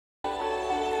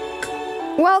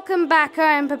Welcome back,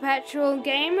 I am Perpetual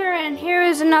Gamer, and here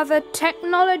is another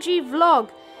technology vlog.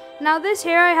 Now this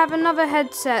here I have another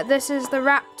headset. This is the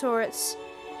Raptor. It's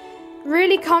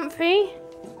really comfy.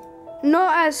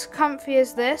 Not as comfy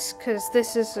as this, because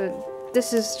this is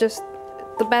just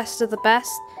the best of the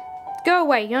best. Go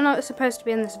away, you're not supposed to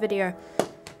be in this video.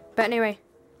 But anyway,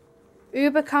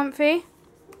 uber comfy.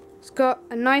 It's got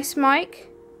a nice mic.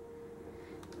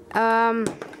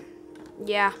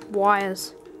 Yeah,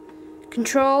 wires.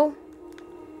 Control,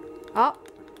 up,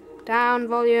 down,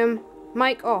 volume,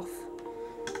 mic off.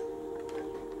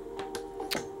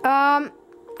 I'm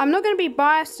not going to be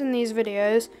biased in these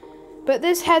videos, but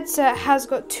this headset has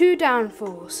got two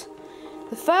downfalls.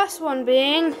 The first one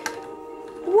being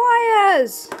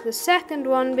wires. The second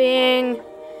one being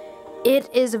it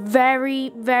is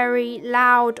very, very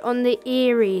loud on the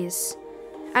ears.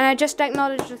 And I just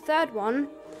acknowledged the third one,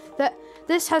 that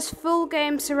this has full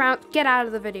game surround. Get out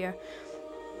of the video.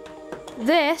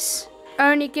 This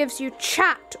only gives you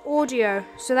chat audio,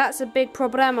 so that's a big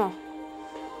problemo.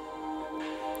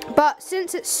 But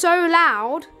since it's so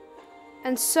loud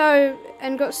and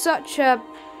got such a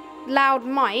loud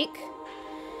mic,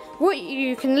 what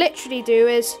you can literally do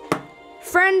is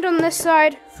friend on this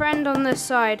side, friend on this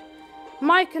side,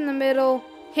 mic in the middle.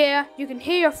 Here you can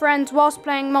hear your friends whilst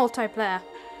playing multiplayer.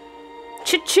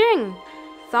 Cha-ching!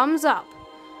 Thumbs up.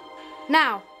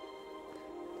 Now,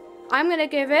 I'm going to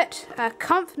give it a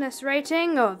comfness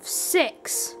rating of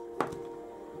 6.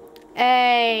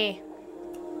 A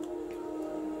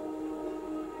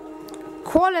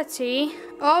quality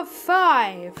of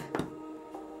 5.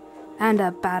 And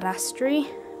a badassery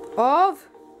of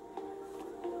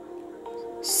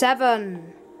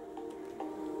 7.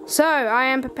 So, I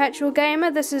am Perpetual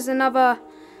Gamer. This is another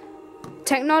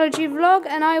technology vlog,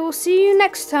 and I will see you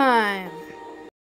next time.